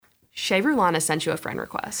Shea Rulon has sent you a friend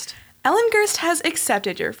request. Ellen Gerst has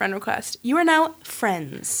accepted your friend request. You are now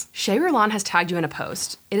friends. Shea Rulon has tagged you in a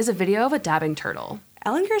post. It is a video of a dabbing turtle.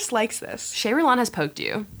 Ellen Gerst likes this. Shea Rulon has poked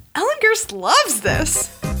you. Ellen Gerst loves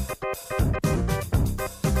this.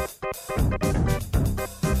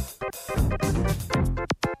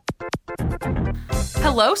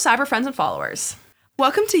 Hello, cyber friends and followers.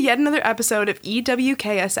 Welcome to yet another episode of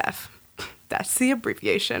EWKSF. That's the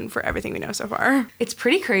abbreviation for everything we know so far. It's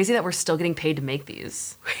pretty crazy that we're still getting paid to make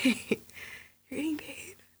these. Wait, you're getting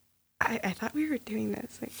paid? I thought we were doing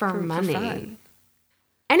this for money. For fun.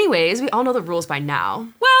 Anyways, we all know the rules by now.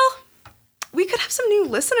 Well, we could have some new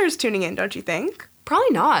listeners tuning in, don't you think? Probably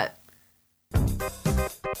not.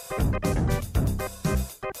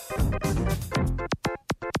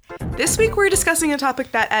 This week we're discussing a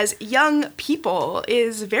topic that, as young people,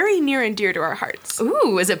 is very near and dear to our hearts.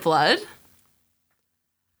 Ooh, is it blood?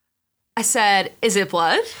 I said, is it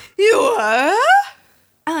blood? You what?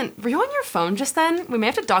 Ellen, were you on your phone just then? We may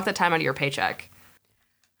have to dock that time out of your paycheck.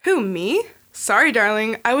 Who, me? Sorry,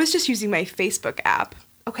 darling. I was just using my Facebook app.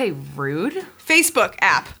 Okay, rude. Facebook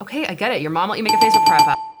app. Okay, I get it. Your mom let you make a Facebook prep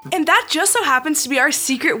app. And that just so happens to be our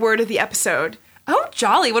secret word of the episode. Oh,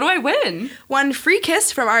 jolly. What do I win? One free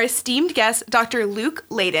kiss from our esteemed guest, Dr. Luke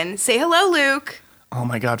Layden. Say hello, Luke. Oh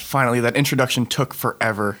my god, finally, that introduction took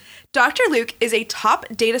forever. Dr. Luke is a top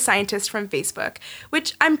data scientist from Facebook,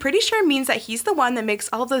 which I'm pretty sure means that he's the one that makes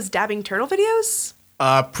all of those dabbing turtle videos.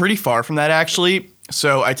 Pretty far from that, actually.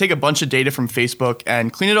 So I take a bunch of data from Facebook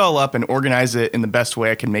and clean it all up and organize it in the best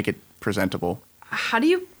way I can make it presentable. How do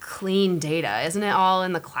you clean data? Isn't it all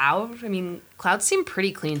in the cloud? I mean, clouds seem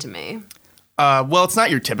pretty clean to me. Well, it's not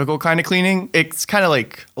your typical kind of cleaning. It's kind of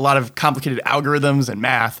like a lot of complicated algorithms and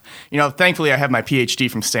math. You know, thankfully I have my PhD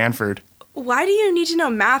from Stanford. Why do you need to know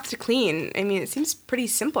math to clean? I mean, it seems pretty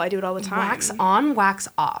simple. I do it all the time. Wax on, wax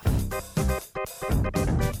off.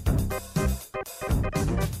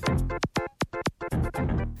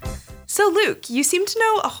 So, Luke, you seem to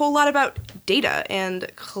know a whole lot about data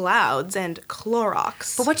and clouds and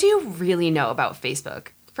Clorox. But what do you really know about Facebook?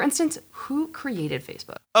 For instance, who created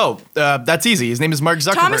Facebook? Oh, that's easy. His name is Mark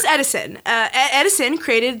Zuckerberg. Thomas Edison. Edison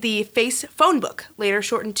created the Face phone book, later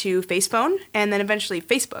shortened to Facephone, and then eventually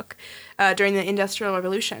Facebook, during the Industrial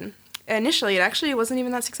Revolution. Initially, it actually wasn't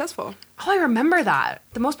even that successful. Oh, I remember that.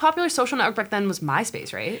 The most popular social network back then was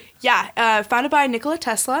MySpace, right? Yeah, founded by Nikola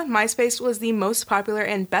Tesla, MySpace was the most popular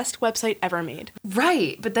and best website ever made.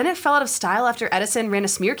 Right, but then it fell out of style after Edison ran a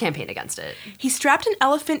smear campaign against it. He strapped an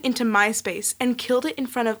elephant into MySpace and killed it in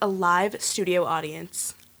front of a live studio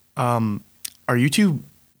audience. Are you two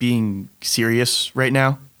being serious right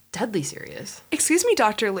now? Deadly serious. Excuse me,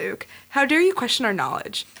 Dr. Luke. How dare you question our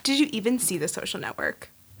knowledge? Did you even see the social network?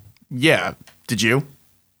 Yeah, did you?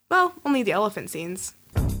 Well, only the elephant scenes.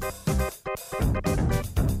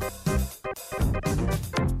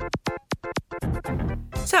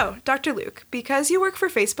 So, Dr. Luke, because you work for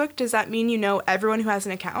Facebook, does that mean you know everyone who has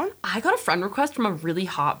an account? I got a friend request from a really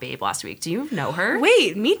hot babe last week. Do you know her?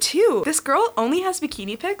 Wait, me too. This girl only has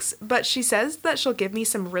bikini pics, but she says that she'll give me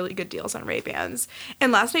some really good deals on Ray-Bans.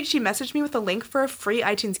 And last night she messaged me with a link for a free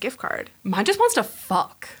iTunes gift card. Mine just wants to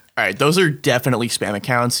fuck. All right, those are definitely spam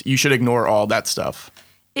accounts. You should ignore all that stuff.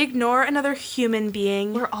 Ignore another human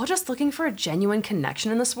being. We're all just looking for a genuine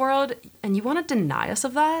connection in this world, and you want to deny us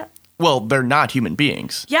of that? Well, they're not human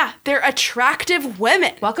beings. Yeah, they're attractive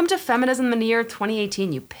women. Welcome to Feminism in the Year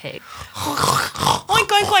 2018, you pig. Oink,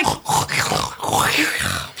 oink,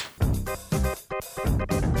 oink.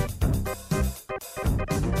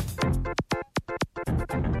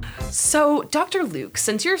 So, Dr. Luke,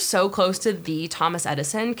 since you're so close to the Thomas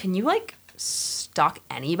Edison, can you, stalk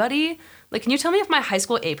anybody? Can you tell me if my high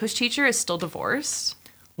school APUSH teacher is still divorced?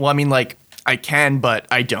 Well, I mean, I can, but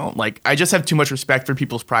I don't. I just have too much respect for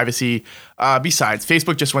people's privacy. Besides,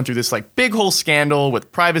 Facebook just went through this, big whole scandal with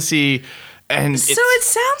privacy, and So it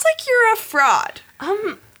sounds like you're a fraud.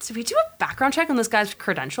 So we do a background check on this guy's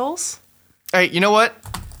credentials? Hey, you know what?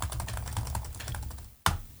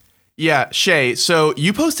 Yeah, Shay, so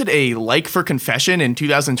you posted a like for confession in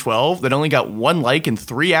 2012 that only got 1 like in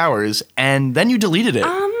 3 hours, and then you deleted it.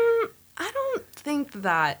 I don't think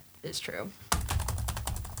that is true.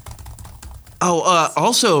 Oh,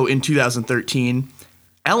 also in 2013,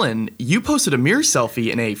 Ellen, you posted a mirror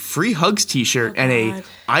selfie and a free hugs t-shirt and a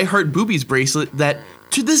I Heart Boobies bracelet that,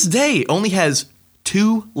 to this day, only has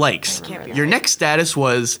 2 likes. Your next status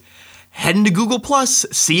was, heading to Google Plus,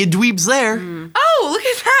 see ya dweebs there. Oh, look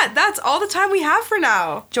at that. That's all the time we have for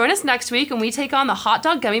now. Join us next week when we take on the Hot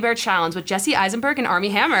Dog Gummy Bear Challenge with Jesse Eisenberg and Armie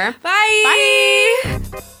Hammer. Bye. Bye!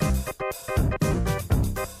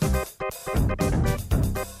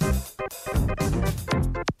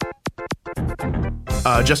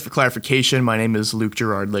 Just for clarification, my name is Luke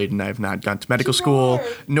Gerard Layden. I have not gone to medical school,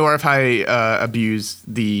 nor have I abused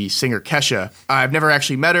the singer Kesha. I've never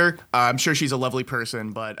actually met her. I'm sure she's a lovely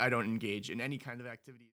person, but I don't engage in any kind of activity.